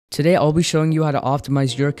Today I'll be showing you how to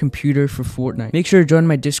optimize your computer for Fortnite. Make sure to join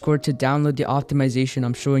my Discord to download the optimization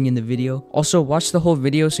I'm showing in the video. Also, watch the whole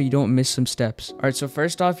video so you don't miss some steps. Alright, so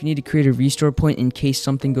first off, you need to create a restore point in case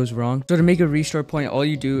something goes wrong. So to make a restore point, all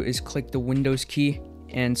you do is click the Windows key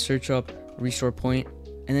and search up restore point.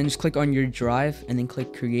 And then just click on your drive and then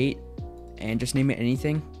click create. And just name it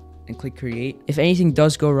anything. And click create. If anything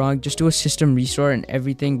does go wrong, just do a system restore and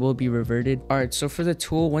everything will be reverted. Alright, so for the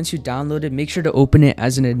tool, once you download it, make sure to open it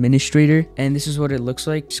as an administrator, and this is what it looks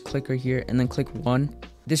like. Just click right here and then click 1.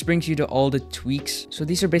 This brings you to all the tweaks. So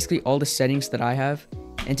these are basically all the settings that I have,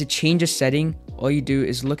 and to change a setting, all you do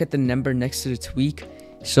is look at the number next to the tweak.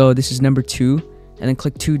 So this is number 2, and then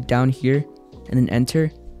click 2 down here and then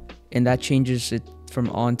enter, and that changes it from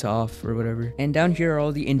on to off or whatever. And down here are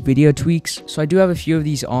all the NVIDIA tweaks. So I do have a few of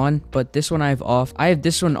these on, but this one I have off. I have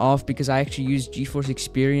this one off because I actually use GeForce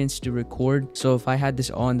Experience to record. So if I had this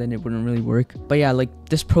on, then it wouldn't really work. But yeah, like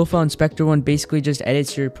this profile inspector one basically just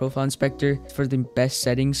edits your profile inspector for the best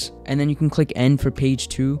settings. And then you can click end for page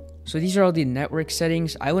 2. So these are all the network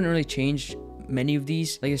settings. I wouldn't really change many of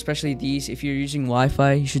these, like especially these. If you're using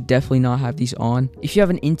Wi-Fi, you should definitely not have these on. If you have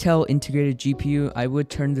an Intel integrated GPU, I would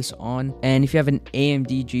turn this on, and if you have an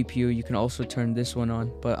AMD GPU, you can also turn this one on,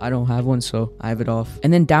 but I don't have one, so I have it off.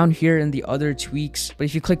 And then down here in the other tweaks, but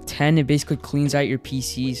if you click 10, it basically cleans out your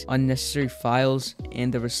PC's unnecessary files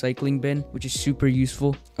and the recycling bin, which is super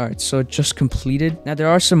useful. All right, so it just completed. Now there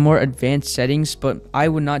are some more advanced settings, but I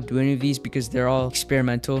would not do any of these because they're all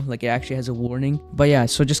experimental. Like it actually has a warning. But yeah,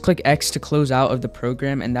 so just click X to close out of the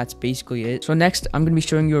program, and that's basically it. So next I'm going to be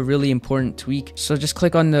showing you a really important tweak. So just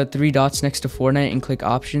click on the 3 dots next to Fortnite and click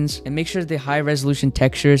options, and make sure the high resolution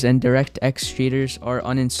textures and DirectX shaders are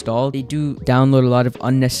uninstalled. They do download a lot of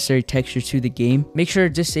unnecessary textures to the game. Make sure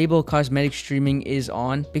disable cosmetic streaming is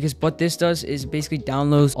on, because what this does is basically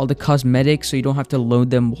downloads all the cosmetics so you don't have to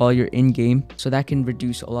load them while you're in game, so that can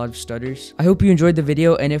reduce a lot of stutters. I hope you enjoyed the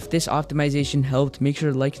video, and if this optimization helped, make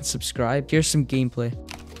sure to like and subscribe. Here's some gameplay.